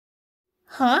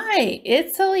Hi,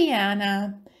 it's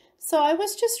Eliana. So I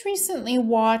was just recently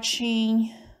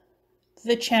watching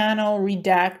the channel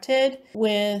Redacted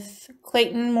with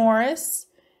Clayton Morris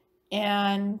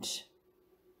and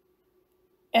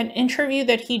an interview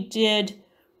that he did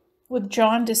with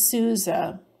John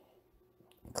DeSouza.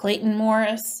 Clayton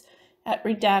Morris at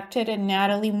Redacted and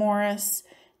Natalie Morris.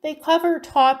 They cover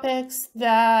topics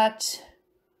that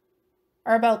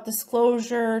are about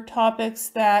disclosure, topics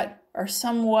that are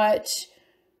somewhat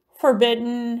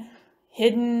forbidden,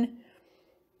 hidden.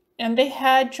 And they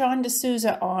had John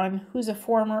DeSouza on, who's a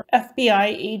former FBI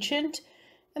agent,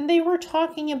 and they were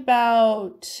talking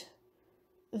about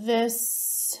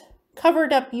this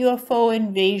covered up UFO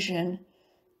invasion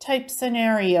type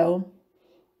scenario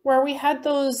where we had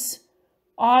those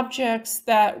objects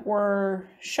that were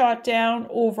shot down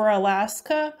over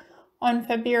Alaska on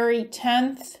February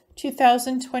 10th,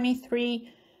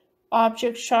 2023.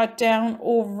 Object shot down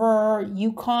over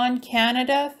Yukon,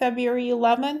 Canada, February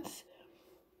 11th.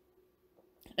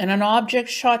 And an object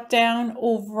shot down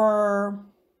over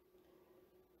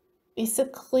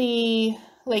basically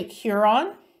Lake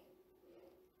Huron,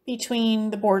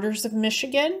 between the borders of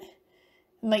Michigan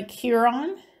and Lake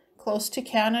Huron, close to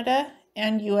Canada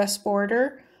and US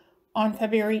border, on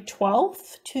February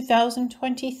 12th,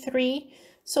 2023.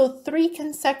 So 3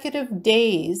 consecutive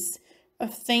days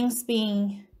of things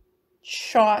being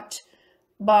shot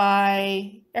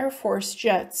by Air Force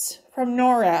jets from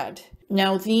NORAD.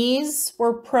 Now, these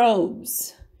were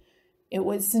probes. It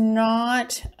was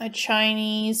not a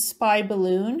Chinese spy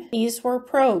balloon. These were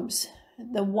probes.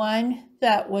 The one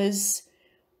that was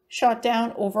shot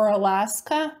down over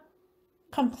Alaska,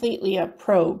 completely a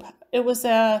probe. It was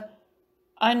a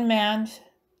unmanned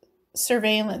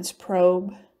surveillance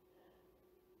probe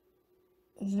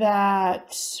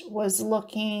that was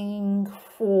looking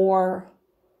for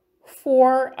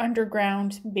 4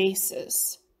 underground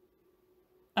bases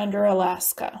under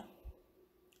Alaska.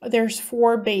 There's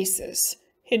 4 bases,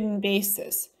 hidden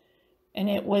bases,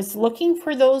 and it was looking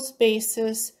for those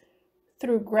bases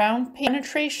through ground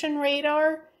penetration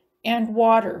radar and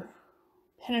water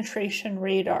penetration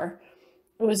radar.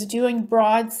 It was doing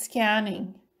broad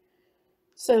scanning,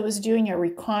 so it was doing a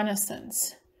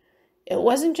reconnaissance. It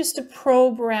wasn't just a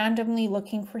probe randomly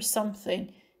looking for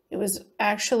something. It was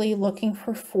actually looking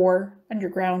for 4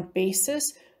 underground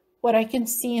bases, what I can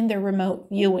see in the remote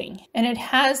viewing. And it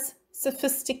has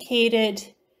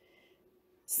sophisticated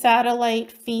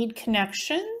satellite feed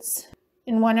connections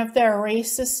in one of the array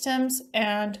systems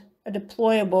and a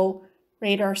deployable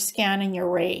radar scanning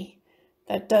array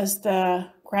that does the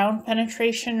ground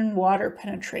penetration and water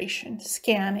penetration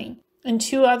scanning, and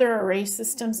 2 other array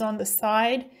systems on the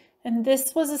side. And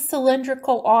this was a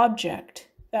cylindrical object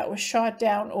that was shot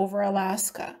down over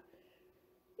Alaska.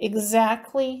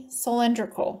 Exactly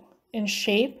cylindrical in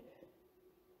shape,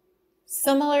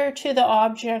 similar to the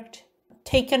object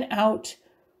taken out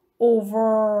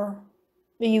over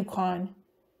the Yukon,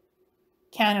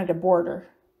 Canada border.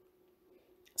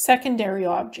 Secondary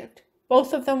object.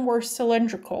 Both of them were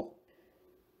cylindrical.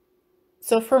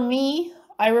 So for me,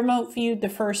 I remote viewed the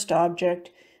first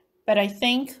object, but I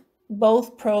think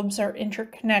both probes are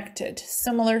interconnected,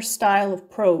 similar style of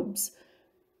probes.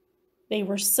 They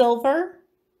were silver,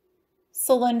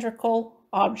 cylindrical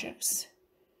objects.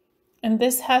 And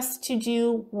this has to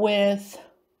do with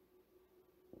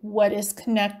what is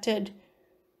connected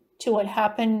to what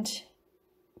happened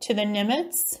to the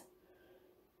Nimitz,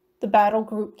 the battle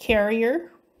group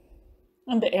carrier,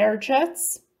 and the air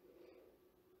jets,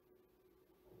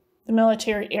 the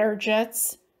military air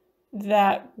jets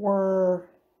that were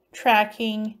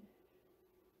tracking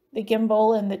the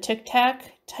gimbal and the Tic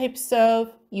Tac types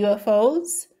of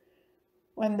UFOs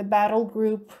when the battle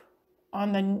group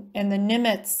and the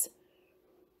Nimitz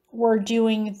were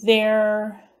doing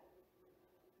their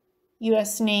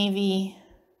US Navy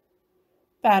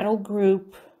battle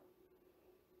group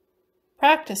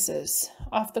practices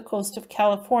off the coast of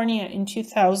California in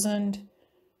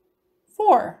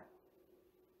 2004.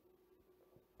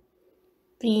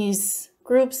 These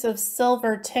groups of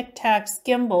silver Tic Tacs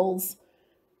gimbals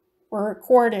were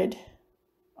recorded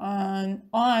on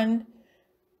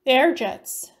the air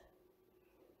jets,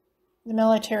 the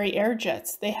military air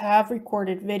jets. They have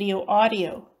recorded video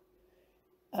audio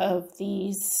of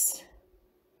these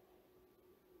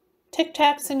Tic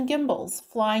Tacs and gimbals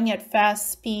flying at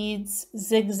fast speeds,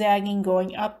 zigzagging,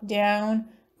 going up, down,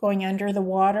 going under the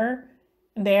water.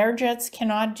 And the air jets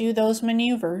cannot do those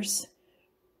maneuvers.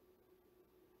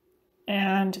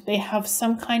 And they have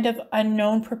some kind of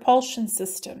unknown propulsion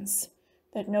systems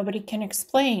that nobody can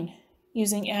explain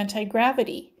using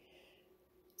anti-gravity.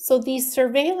 So these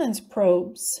surveillance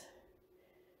probes,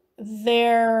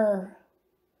 they're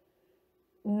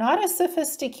not as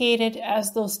sophisticated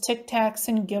as those Tic Tacs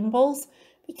and gimbals,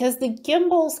 because the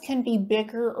gimbals can be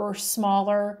bigger or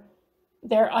smaller.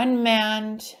 They're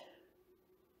unmanned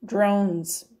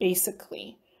drones,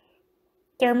 basically.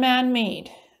 They're man-made.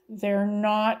 They're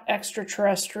not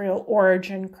extraterrestrial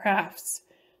origin crafts.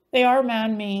 They are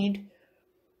man-made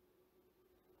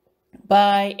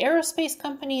by aerospace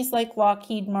companies like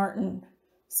Lockheed Martin,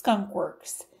 Skunk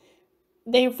Works.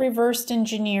 They've reversed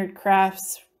engineered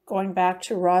crafts going back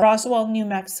to Roswell, New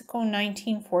Mexico,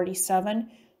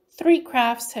 1947. 3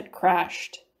 crafts had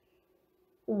crashed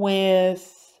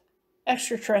with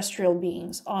extraterrestrial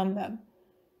beings on them.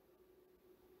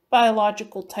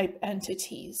 Biological type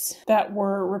entities that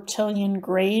were reptilian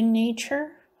gray in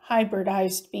nature,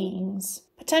 hybridized beings,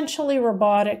 potentially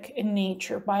robotic in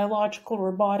nature, biological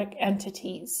robotic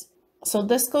entities. So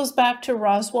this goes back to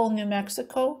Roswell, New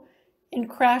Mexico, in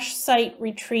crash site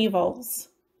retrievals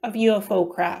of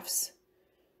UFO crafts.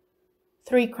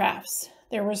 3 crafts.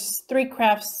 There was 3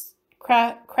 crafts,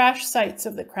 crash sites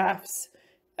of the crafts,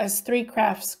 as 3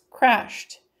 crafts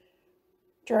crashed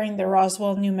during the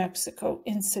Roswell, New Mexico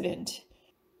incident.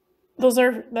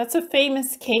 That's a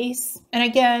famous case. And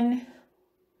again,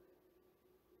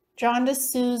 John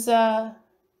DeSouza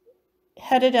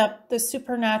headed up the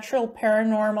supernatural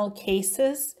paranormal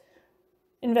cases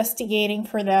investigating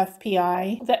for the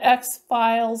FBI. The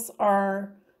X-Files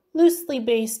are loosely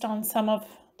based on some of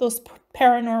those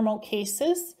paranormal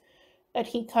cases that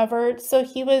he covered. So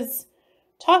he was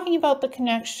talking about the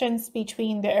connections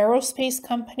between the aerospace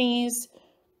companies,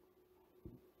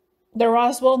 the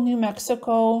Roswell, New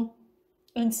Mexico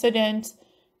incident,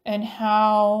 and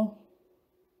how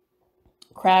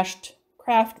crashed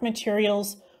craft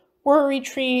materials were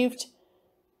retrieved,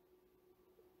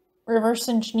 reverse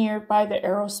engineered by the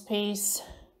aerospace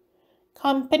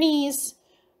companies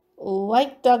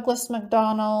like Douglas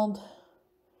McDonald,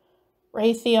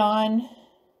 Raytheon,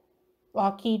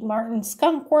 Lockheed Martin,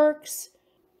 Skunk Works,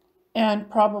 and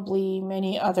probably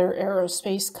many other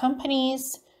aerospace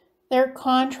companies. They're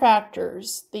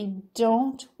contractors. They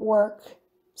don't work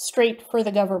straight for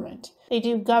the government. They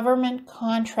do government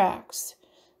contracts.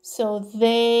 So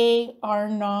they are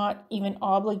not even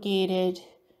obligated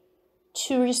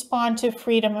to respond to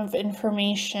Freedom of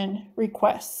Information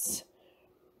requests.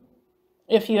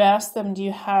 If you ask them, do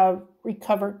you have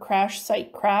recovered crash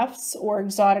site crafts or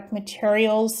exotic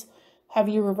materials? Have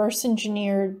you reverse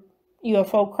engineered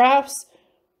UFO crafts?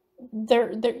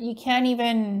 You can't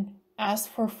even ask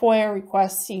for FOIA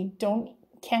requests. You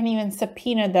can't even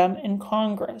subpoena them in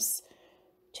Congress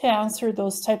to answer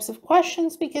those types of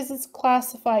questions because it's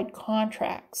classified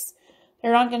contracts.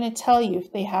 They're not going to tell you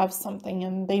if they have something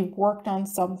and they've worked on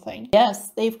something. Yes,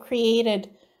 they've created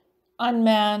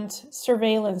unmanned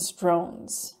surveillance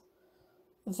drones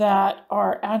that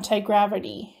are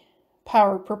anti-gravity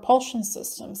powered propulsion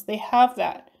systems. They have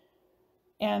that.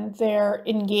 And they're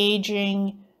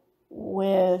engaging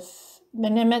with the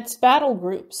Nimitz battle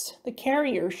groups, the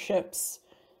carrier ships,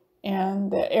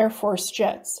 and the Air Force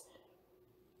jets.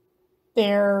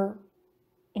 They're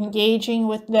engaging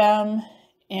with them,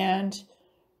 and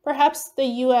perhaps the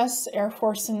U.S. Air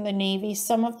Force and the Navy,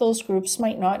 some of those groups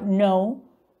might not know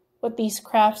what these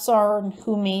crafts are and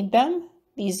who made them.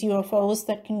 These UFOs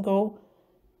that can go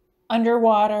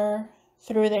underwater,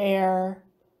 through the air,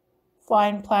 fly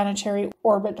in planetary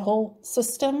orbital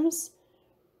systems.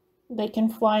 They can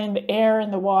fly in the air,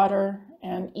 in the water,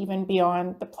 and even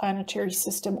beyond the planetary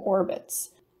system orbits.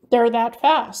 They're that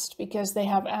fast because they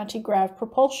have anti-grav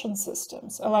propulsion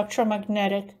systems,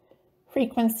 electromagnetic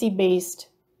frequency-based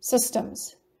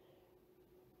systems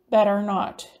that are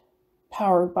not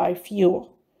powered by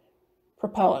fuel,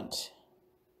 propellant.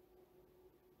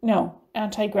 No,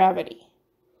 anti-gravity.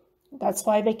 That's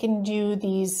why they can do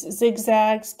these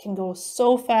zigzags, can go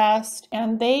so fast,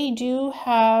 and they do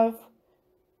have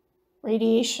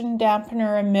radiation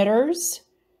dampener emitters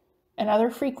and other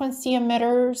frequency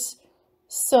emitters.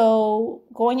 So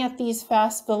going at these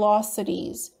fast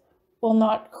velocities will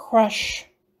not crush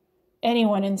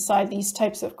anyone inside these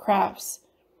types of crafts.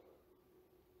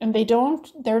 And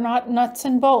they're not nuts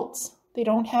and bolts. They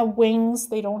don't have wings.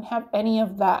 They don't have any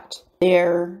of that.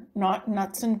 They're not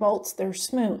nuts and bolts. They're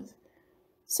smooth.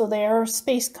 So the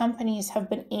aerospace companies have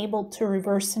been able to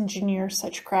reverse engineer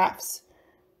such crafts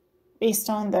based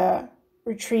on the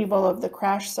retrieval of the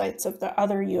crash sites of the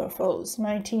other UFOs,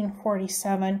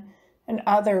 1947, and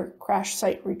other crash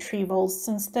site retrievals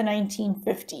since the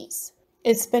 1950s.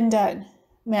 It's been done,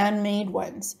 man-made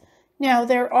ones. Now,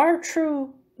 there are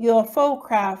true UFO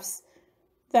crafts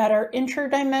that are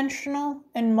interdimensional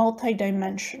and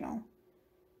multidimensional,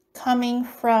 coming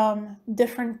from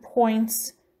different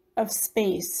points of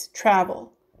space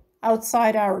travel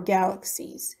outside our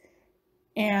galaxies.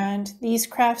 And these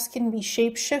crafts can be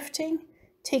shape-shifting,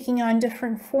 taking on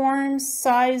different forms,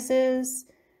 sizes,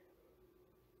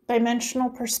 dimensional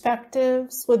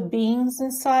perspectives with beings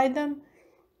inside them.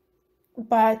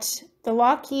 But the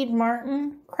Lockheed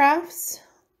Martin crafts,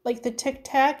 like the Tic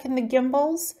Tac and the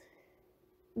gimbals,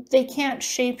 they can't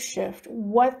shapeshift.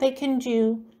 What they can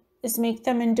do is make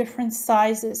them in different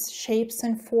sizes, shapes,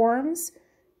 and forms,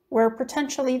 where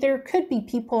potentially there could be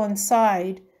people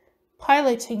inside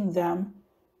piloting them,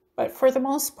 but for the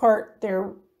most part,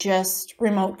 they're just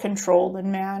remote controlled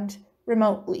and manned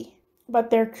remotely. But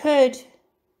there could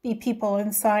be people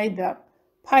inside them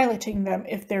piloting them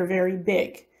if they're very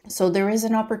big. So there is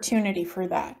an opportunity for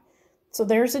that. So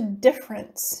there's a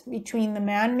difference between the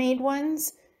man-made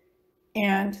ones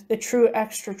and the true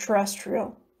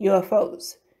extraterrestrial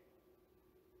UFOs.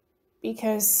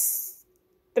 Because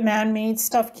the man-made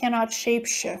stuff cannot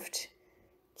shapeshift,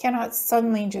 cannot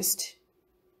suddenly just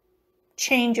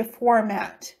change a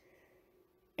format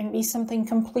and be something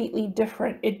completely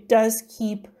different. It does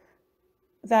keep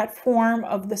that form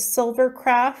of the silver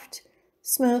craft,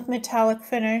 smooth metallic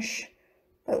finish,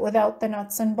 but without the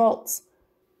nuts and bolts.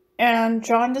 And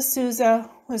John DeSouza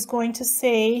was going to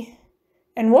say,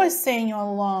 and was saying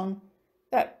all along,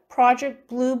 that Project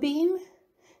Bluebeam,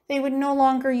 they would no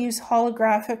longer use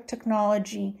holographic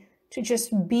technology to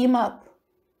just beam up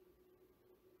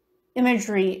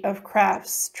imagery of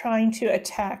crafts trying to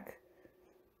attack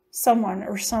someone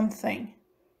or something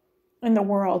in the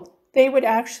world. They would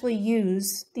actually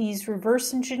use these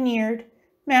reverse engineered,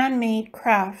 man-made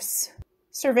crafts,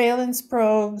 surveillance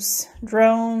probes,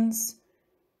 drones,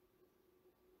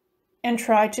 and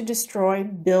try to destroy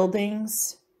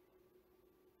buildings,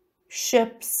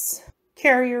 ships,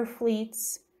 carrier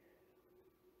fleets,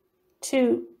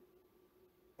 to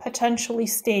potentially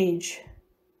stage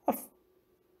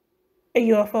a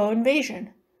UFO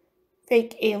invasion,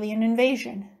 fake alien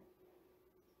invasion,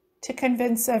 to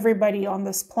convince everybody on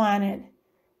this planet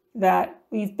that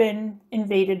we've been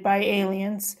invaded by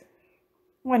aliens,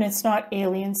 when it's not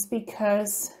aliens,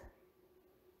 because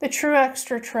the true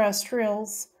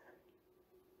extraterrestrials,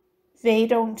 they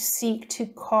don't seek to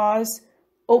cause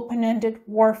open-ended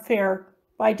warfare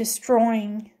by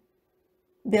destroying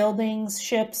buildings,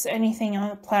 ships, anything on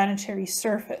the planetary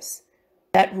surface.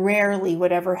 That rarely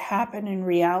would ever happen in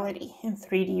reality, in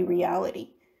 3D reality.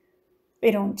 They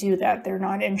don't do that. They're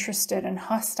not interested in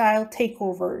hostile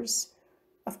takeovers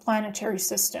of planetary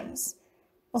systems.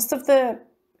 Most of the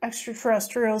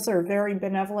extraterrestrials are very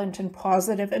benevolent and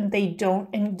positive, and they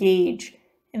don't engage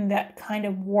in that kind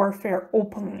of warfare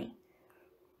openly.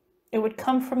 It would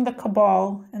come from the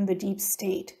cabal and the deep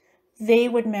state. They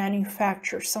would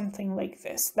manufacture something like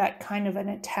this, that kind of an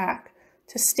attack,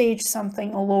 to stage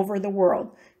something all over the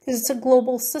world. Because it's a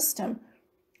global system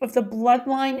of the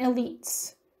bloodline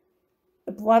elites.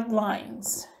 The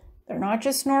bloodlines. They're not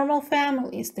just normal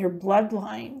families, they're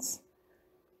bloodlines.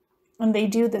 And they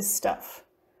do this stuff.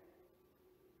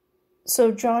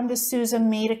 So John DeSouza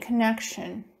made a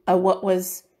connection of what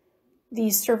was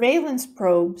these surveillance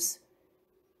probes.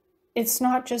 It's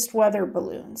not just weather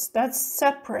balloons. That's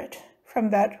separate from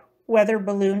that weather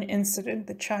balloon incident,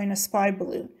 the China spy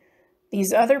balloon.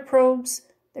 These other probes,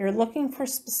 they're looking for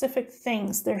specific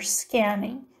things. They're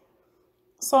scanning.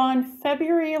 So on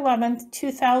February 11th,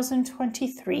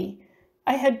 2023,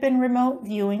 I had been remote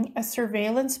viewing a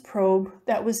surveillance probe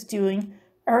that was doing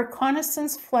a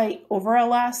reconnaissance flight over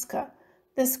Alaska.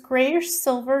 This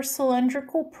grayish-silver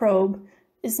cylindrical probe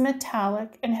is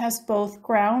metallic and has both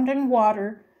ground and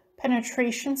water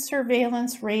penetration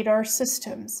surveillance radar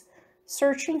systems,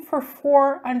 searching for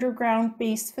 4 underground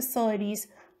base facilities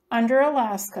under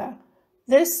Alaska.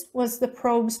 This was the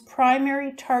probe's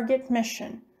primary target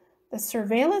mission. The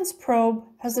surveillance probe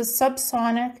has a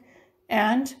subsonic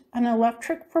and an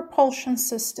electric propulsion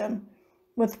system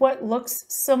with what looks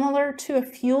similar to a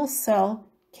fuel cell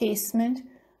casement,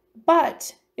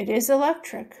 but it is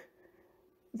electric.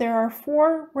 There are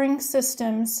 4 ring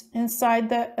systems inside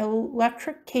the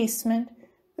electric casement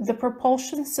with the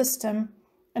propulsion system,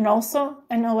 and also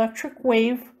an electric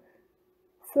wave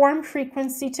form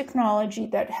frequency technology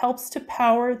that helps to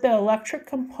power the electric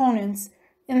components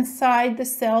inside the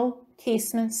cell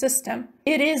casement system.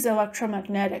 It is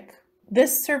electromagnetic.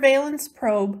 This surveillance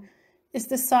probe is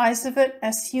the size of an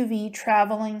SUV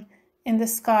traveling in the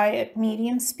sky at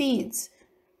medium speeds.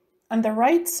 On the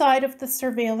right side of the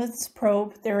surveillance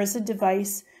probe, there is a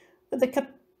device with the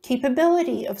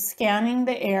capability of scanning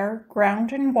the air,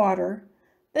 ground, and water,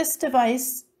 This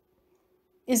device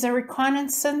is a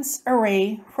reconnaissance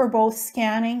array for both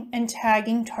scanning and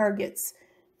tagging targets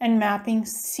and mapping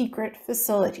secret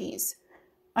facilities.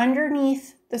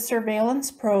 Underneath the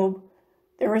surveillance probe,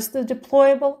 there is the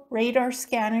deployable radar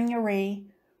scanning array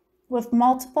with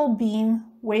multiple beam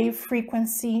wave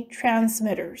frequency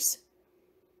transmitters.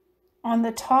 On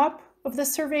the top of the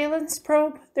surveillance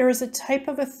probe, there is a type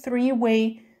of a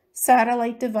three-way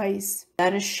satellite device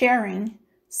that is sharing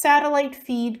satellite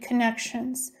feed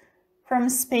connections from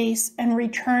space and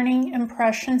returning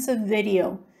impressions of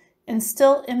video and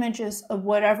still images of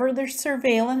whatever the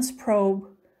surveillance probe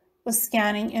was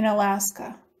scanning in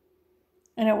Alaska.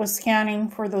 And it was scanning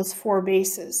for those 4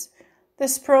 bases.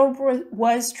 This probe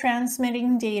was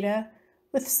transmitting data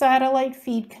with satellite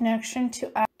feed connection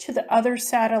to the other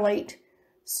satellite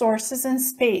sources in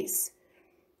space.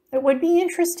 It would be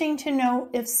interesting to know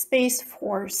if Space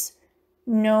Force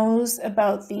knows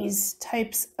about these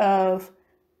types of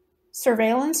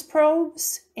surveillance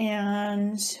probes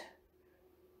and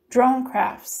drone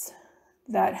crafts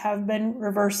that have been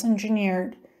reverse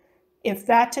engineered. If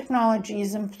that technology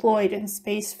is employed in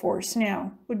Space Force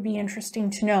now, would be interesting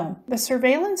to know. The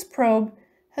surveillance probe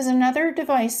has another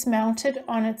device mounted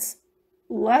on its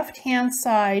left-hand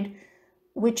side,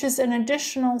 which is an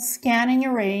additional scanning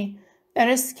array that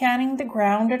is scanning the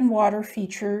ground and water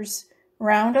features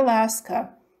around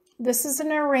Alaska. This is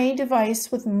an array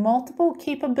device with multiple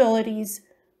capabilities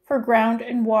for ground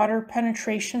and water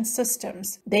penetration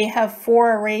systems. They have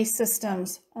 4 array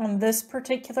systems on this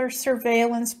particular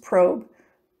surveillance probe,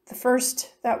 the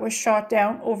first that was shot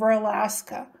down over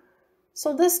Alaska.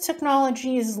 So this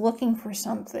technology is looking for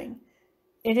something.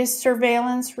 It is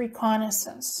surveillance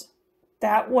reconnaissance.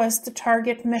 That was the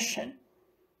target mission,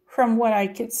 from what I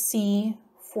could see,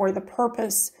 for the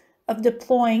purpose of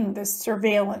deploying this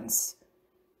surveillance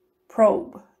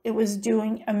probe. It was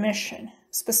doing a mission,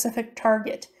 specific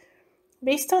target.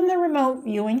 Based on the remote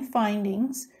viewing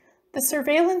findings, the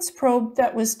surveillance probe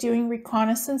that was doing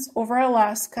reconnaissance over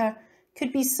Alaska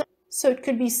could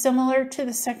be similar to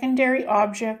the secondary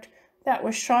object that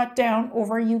was shot down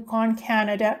over Yukon,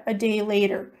 Canada a day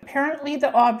later. Apparently,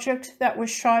 the object that was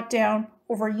shot down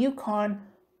over Yukon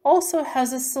also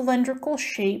has a cylindrical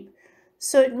shape,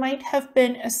 so it might have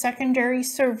been a secondary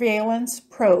surveillance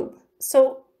probe.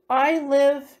 So I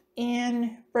live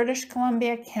in British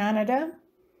Columbia, Canada,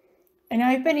 and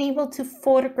I've been able to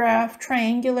photograph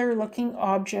triangular looking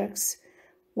objects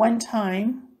one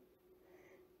time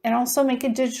and also make a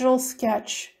digital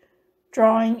sketch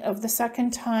drawing of the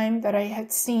second time that I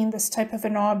had seen this type of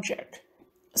an object.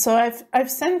 So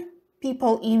I've sent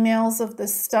people emails of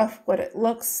this stuff, what it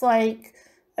looks like.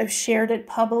 I've shared it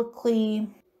publicly.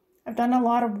 I've done a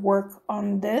lot of work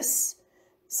on this,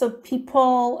 so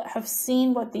people have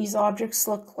seen what these objects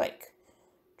look like.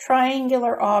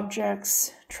 Triangular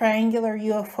objects, triangular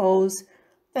UFOs,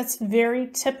 that's very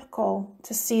typical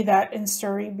to see that in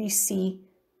Surrey, BC,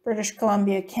 British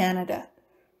Columbia, Canada.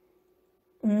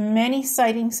 Many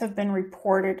sightings have been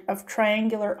reported of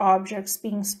triangular objects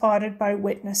being spotted by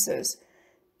witnesses,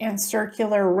 and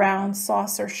circular, round,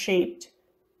 saucer-shaped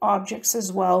objects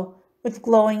as well, with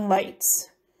glowing lights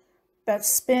that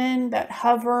spin, that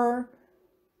hover,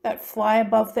 that fly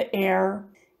above the air.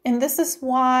 And this is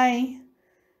why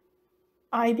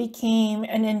I became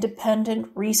an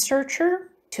independent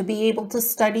researcher, to be able to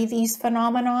study these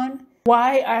phenomenon.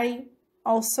 Why I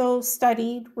also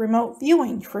studied remote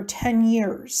viewing for 10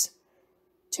 years,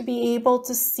 to be able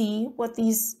to see what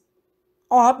these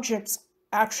objects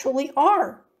actually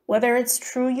are. Whether it's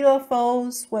true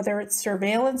UFOs, whether it's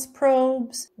surveillance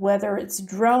probes, whether it's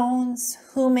drones,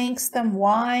 who makes them,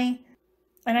 why.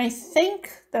 And I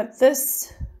think that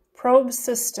this probe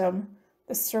system,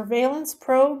 the surveillance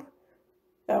probe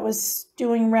that was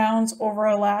doing rounds over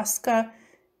Alaska,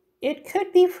 it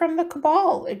could be from the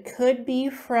cabal. It could be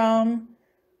from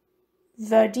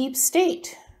the deep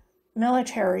state,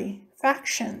 military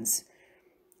factions,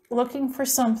 looking for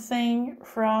something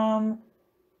from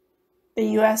the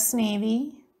U.S.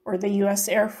 Navy or the U.S.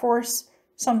 Air Force,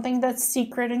 something that's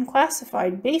secret and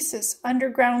classified, bases,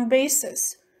 underground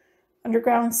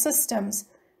systems.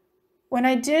 When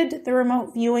I did the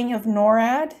remote viewing of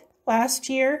NORAD last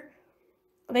year,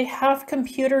 they have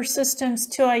computer systems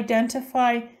to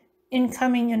identify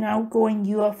incoming and outgoing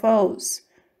UFOs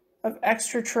of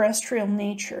extraterrestrial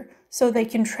nature, so they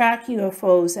can track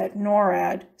UFOs at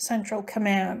NORAD, Central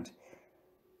Command.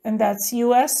 And that's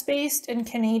US-based and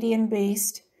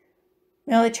Canadian-based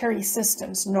military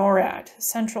systems, NORAD,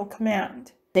 Central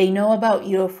Command. They know about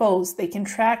UFOs, they can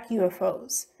track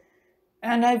UFOs.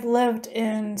 And I've lived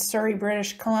in Surrey,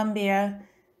 British Columbia,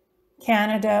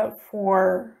 Canada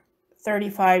for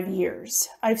 35 years.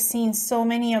 I've seen so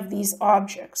many of these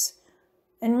objects,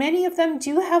 and many of them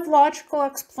do have logical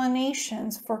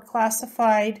explanations for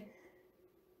classified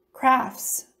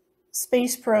crafts,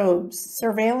 space probes,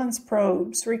 surveillance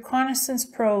probes, reconnaissance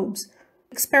probes,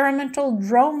 experimental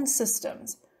drone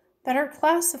systems that are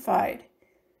classified.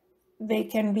 They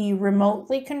can be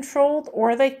remotely controlled,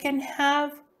 or they can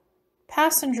have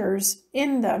passengers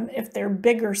in them if they're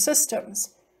bigger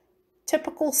systems.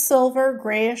 Typical silver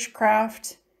grayish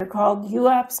craft. They're called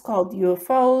UAPs, called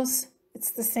UFOs.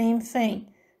 It's the same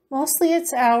thing. Mostly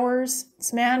it's ours,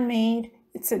 it's man-made,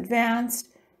 it's advanced,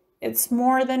 it's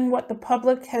more than what the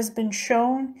public has been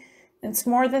shown, it's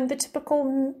more than the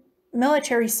typical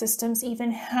military systems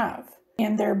even have,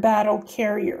 and their battle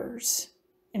carriers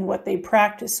and what they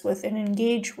practice with and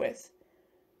engage with.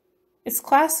 It's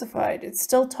classified, it's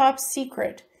still top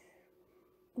secret,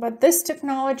 but this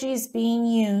technology is being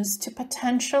used to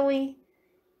potentially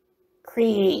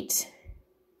create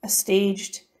a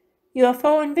staged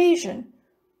UFO invasion,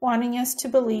 wanting us to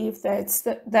believe that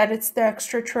it's the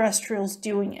extraterrestrials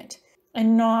doing it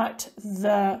and not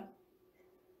the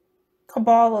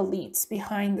cabal elites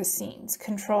behind the scenes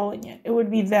controlling it. It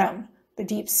would be them, the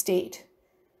deep state,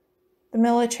 the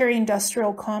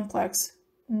military-industrial complex,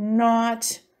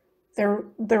 not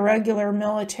the regular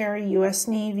military, U.S.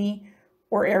 Navy,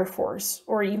 or Air Force,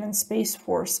 or even Space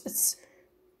Force.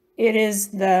 It is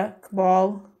the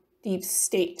cabal deep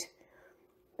state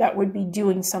that would be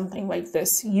doing something like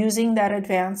this, using that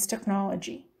advanced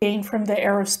technology gained from the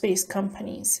aerospace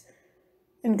companies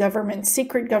and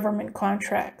secret government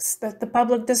contracts that the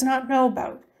public does not know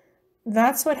about.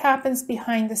 That's what happens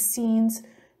behind the scenes,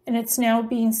 and it's now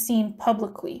being seen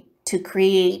publicly to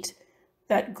create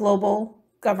that global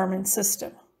government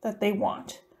system that they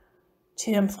want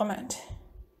to implement.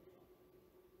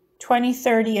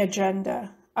 2030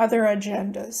 agenda, other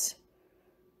agendas.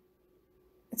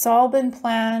 It's all been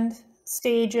planned,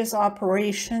 stages,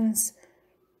 operations.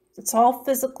 It's all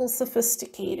physical,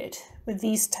 sophisticated with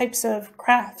these types of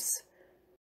crafts.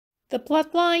 The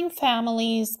bloodline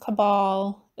families,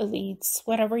 cabal, elites,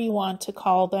 whatever you want to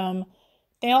call them,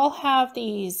 they all have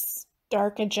these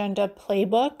dark agenda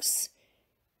playbooks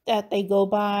that they go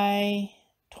by,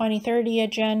 2030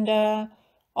 agenda,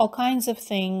 all kinds of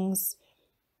things.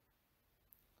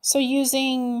 So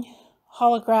using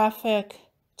holographic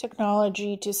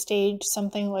technology to stage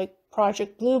something like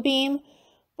Project Bluebeam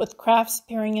with crafts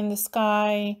appearing in the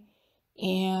sky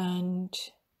and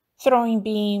throwing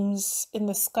beams in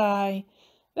the sky,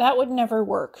 that would never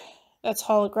work. That's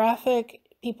holographic.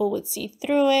 People would see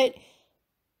through it.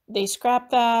 They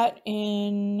scrapped that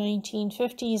in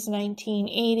 1950s,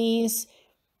 1980s.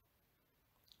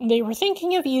 They were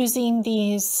thinking of using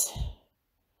these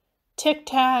Tic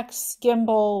Tacs,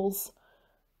 gimbals,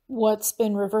 what's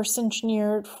been reverse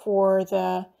engineered for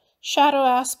the shadow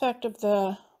aspect of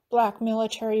the black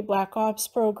military, black ops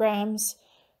programs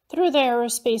through the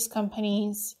aerospace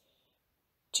companies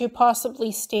to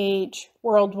possibly stage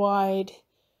worldwide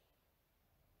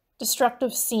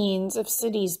destructive scenes of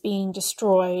cities being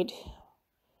destroyed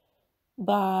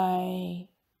by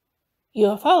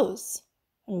UFOs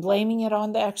and blaming it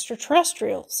on the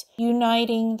extraterrestrials,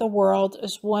 uniting the world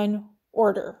as one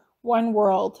order, one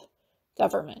world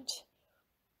government,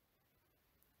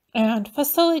 and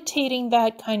facilitating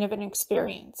that kind of an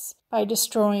experience by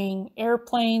destroying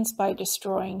airplanes, by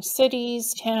destroying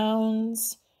cities,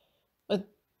 towns with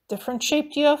different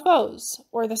shaped UFOs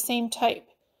or the same type.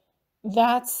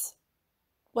 That's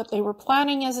what they were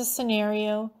planning as a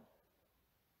scenario.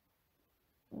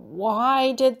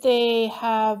 Why did they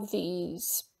have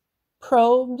these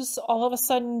probes all of a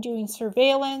sudden doing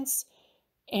surveillance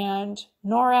and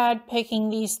NORAD picking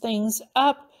these things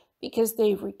up because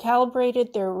they've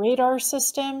recalibrated their radar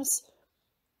systems?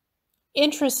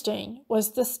 Interesting.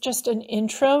 Was this just an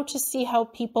intro to see how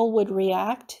people would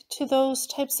react to those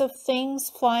types of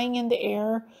things flying in the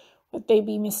air? Would they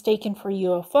be mistaken for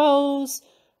UFOs?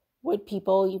 Would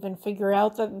people even figure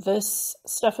out that this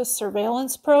stuff is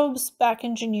surveillance probes, back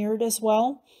engineered as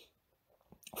well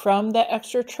from the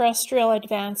extraterrestrial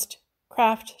advanced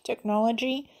craft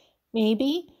technology?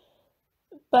 Maybe.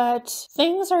 But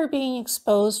things are being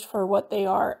exposed for what they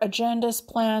are. Agendas,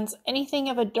 plans, anything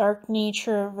of a dark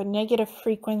nature, of a negative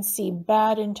frequency,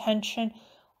 bad intention,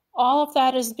 all of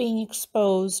that is being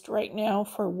exposed right now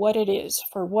for what it is,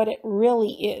 for what it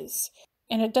really is.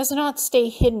 And it does not stay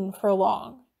hidden for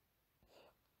long.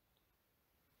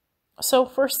 So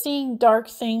if we're seeing dark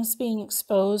things being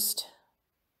exposed,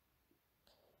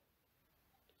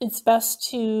 it's best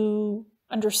to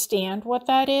understand what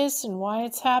that is and why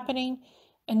it's happening,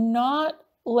 and not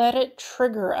let it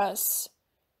trigger us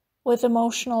with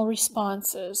emotional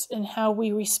responses and how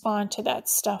we respond to that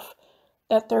stuff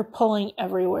that they're pulling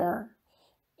everywhere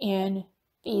in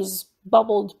these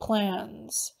bubbled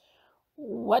plans.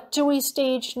 What do we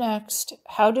stage next?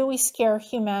 How do we scare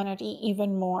humanity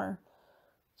even more?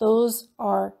 Those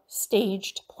are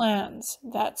staged plans.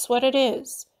 That's what it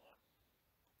is.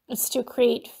 It's to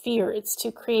create fear. It's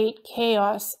to create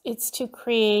chaos. It's to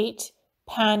create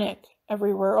panic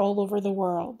everywhere, all over the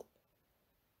world.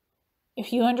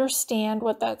 If you understand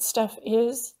what that stuff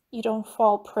is, you don't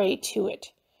fall prey to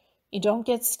it. You don't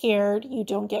get scared. You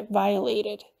don't get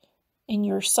violated in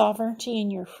your sovereignty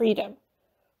and your freedom.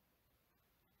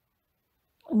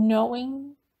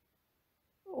 Knowing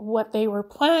what they were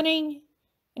planning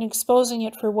and exposing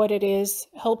it for what it is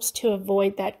helps to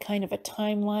avoid that kind of a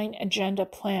timeline, agenda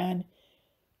plan,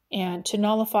 and to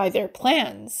nullify their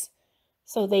plans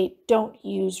so they don't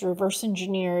use reverse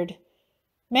engineered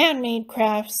man-made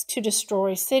crafts to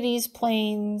destroy cities,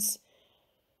 planes,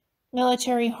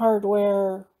 military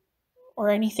hardware, or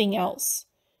anything else.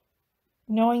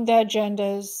 Knowing the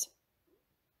agendas,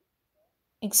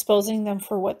 exposing them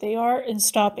for what they are, and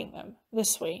stopping them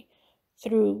this way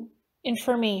through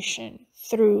information,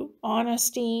 through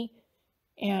honesty,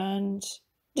 and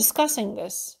discussing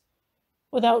this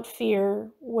without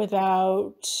fear,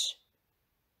 without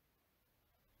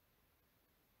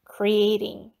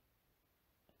creating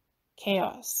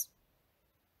chaos,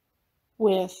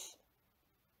 with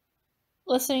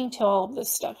listening to all of this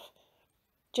stuff.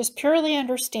 Just purely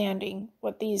understanding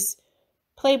what these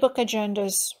playbook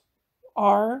agendas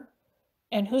are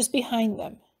and who's behind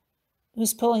them,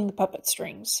 who's pulling the puppet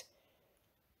strings,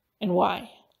 and why.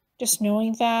 Just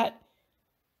knowing that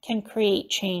can create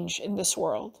change in this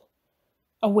world.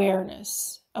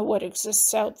 Awareness of what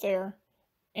exists out there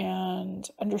and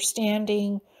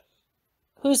understanding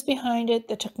who's behind it,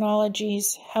 the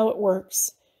technologies, how it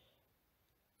works.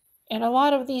 And a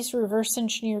lot of these reverse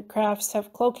engineered crafts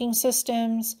have cloaking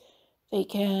systems. They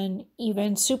can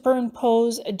even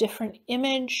superimpose a different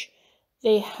image.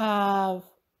 They have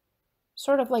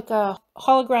sort of like a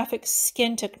holographic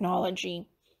skin technology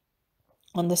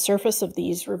on the surface of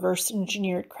these reverse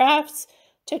engineered crafts,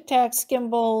 Tic Tacs,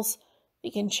 gimbals.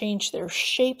 They can change their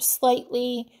shape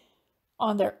slightly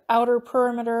on their outer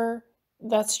perimeter.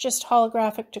 That's just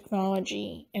holographic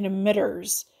technology and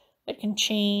emitters that can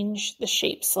change the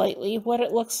shape slightly, what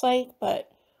it looks like,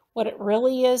 but what it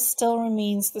really is still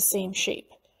remains the same shape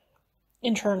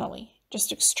internally.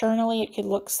 Just externally, it could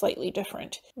look slightly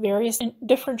different. Various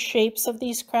different shapes of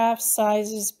these crafts,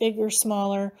 sizes, bigger,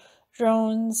 smaller,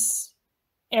 drones,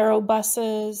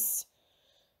 aerobuses.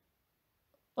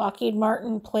 Lockheed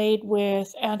Martin played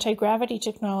with anti-gravity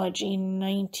technology in the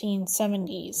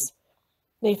 1970s.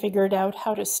 They figured out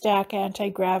how to stack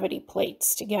anti-gravity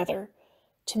plates together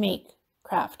to make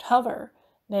craft hover.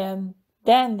 Then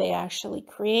they actually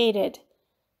created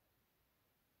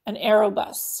an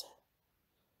aerobus,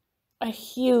 a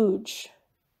huge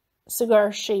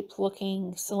cigar-shaped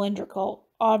looking cylindrical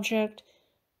object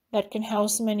that can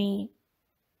house many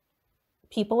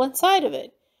people inside of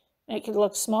it. And it could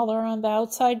look smaller on the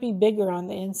outside, be bigger on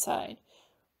the inside,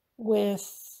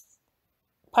 with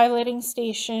piloting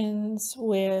stations,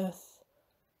 with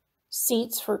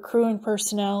seats for crew and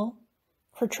personnel,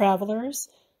 for travelers.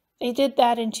 They did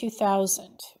that in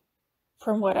 2000,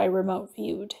 from what I remote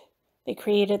viewed. They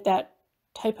created that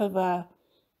type of a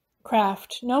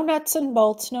craft. No nuts and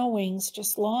bolts, no wings,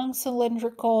 just long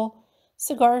cylindrical,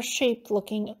 cigar-shaped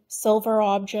looking silver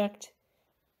object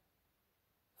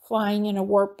flying in a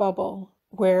warp bubble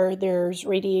where there's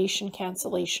radiation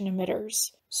cancellation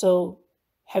emitters. So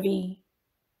heavy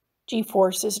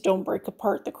G-forces don't break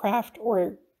apart the craft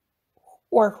or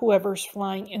whoever's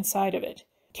flying inside of it.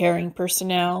 Carrying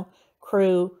personnel,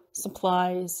 crew,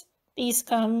 supplies. These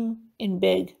come in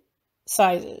big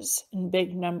sizes, in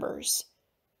big numbers.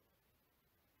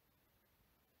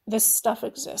 This stuff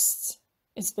exists.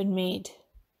 It's been made.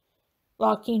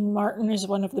 Lockheed Martin is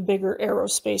one of the bigger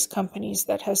aerospace companies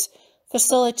that has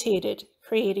facilitated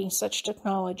creating such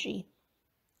technology.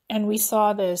 And we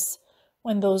saw this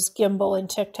when those gimbal and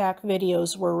Tic Tac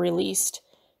videos were released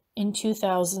in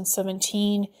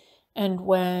 2017, and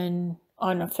when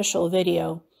on official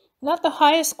video, not the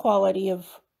highest quality of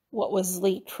what was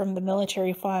leaked from the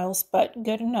military files, but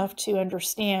good enough to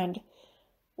understand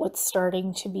what's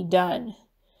starting to be done.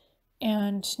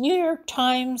 And New York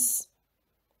Times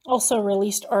also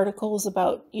released articles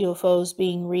about UFOs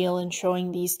being real and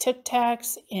showing these Tic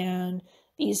Tacs and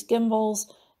these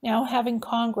gimbals, now having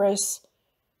Congress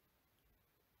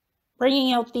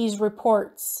bringing out these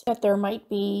reports that there might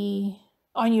be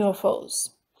on UFOs.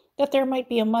 that there might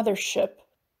be a mothership,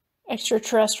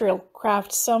 extraterrestrial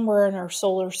craft somewhere in our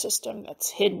solar system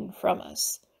that's hidden from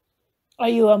us.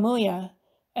 Oumuamua,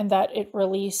 and that it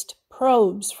released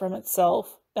probes from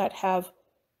itself that have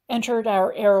entered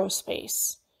our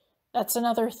aerospace. That's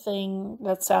another thing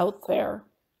that's out there,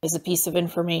 is a piece of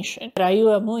information. But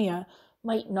Oumuamua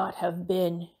might not have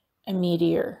been a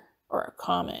meteor or a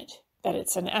comet, that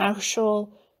it's an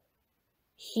actual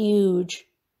huge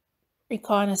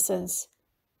reconnaissance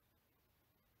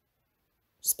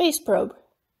space probe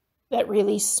that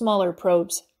released smaller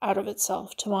probes out of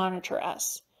itself to monitor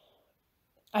us.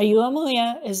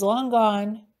 Oumuamua is long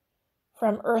gone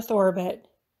from Earth orbit,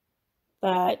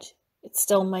 but it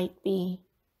still might be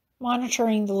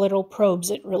monitoring the little probes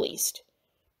it released.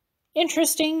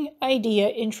 Interesting idea,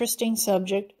 interesting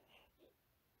subject.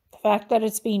 The fact that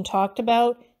it's being talked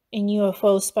about in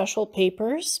UFO special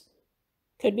papers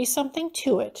could be something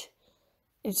to it.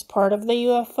 It's part of the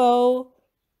UFO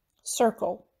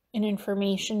circle and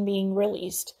information being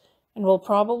released. And we'll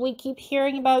probably keep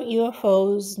hearing about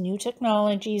UFOs, new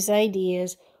technologies,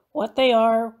 ideas, what they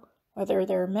are, whether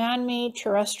they're man-made,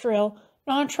 terrestrial,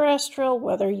 non-terrestrial,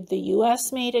 whether the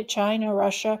US made it, China,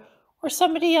 Russia, or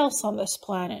somebody else on this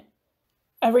planet.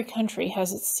 Every country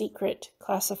has its secret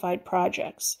classified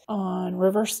projects on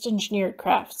reverse engineered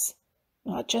crafts.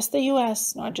 Not just the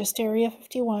US, not just Area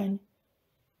 51,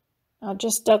 not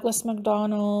just Douglas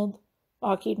MacDonald,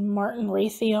 Lockheed Martin,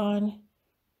 Raytheon.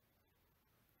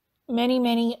 Many,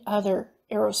 many other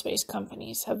aerospace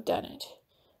companies have done it.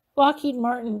 Lockheed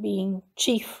Martin being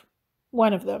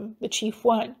one of them, the chief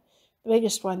one, the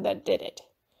biggest one that did it.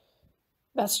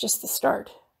 That's just the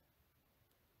start.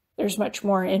 There's much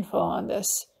more info on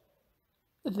this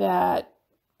that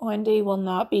one day will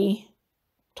not be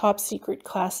top secret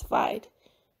classified.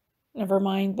 Never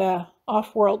mind the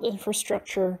off-world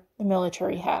infrastructure the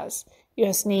military has,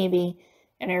 U.S. Navy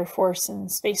and Air Force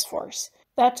and Space Force.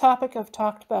 That topic I've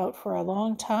talked about for a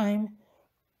long time,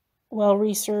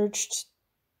 well-researched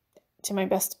to my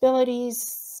best abilities,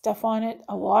 stuff on it,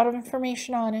 a lot of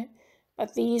information on it,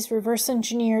 but these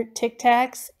reverse-engineered Tic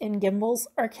Tacs and gimbals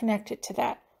are connected to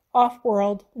that.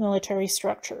 Off-world military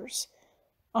structures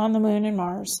on the moon and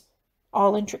Mars,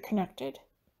 all interconnected.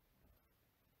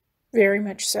 Very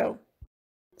much so.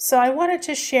 So I wanted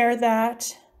to share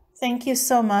that. Thank you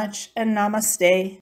so much, and namaste.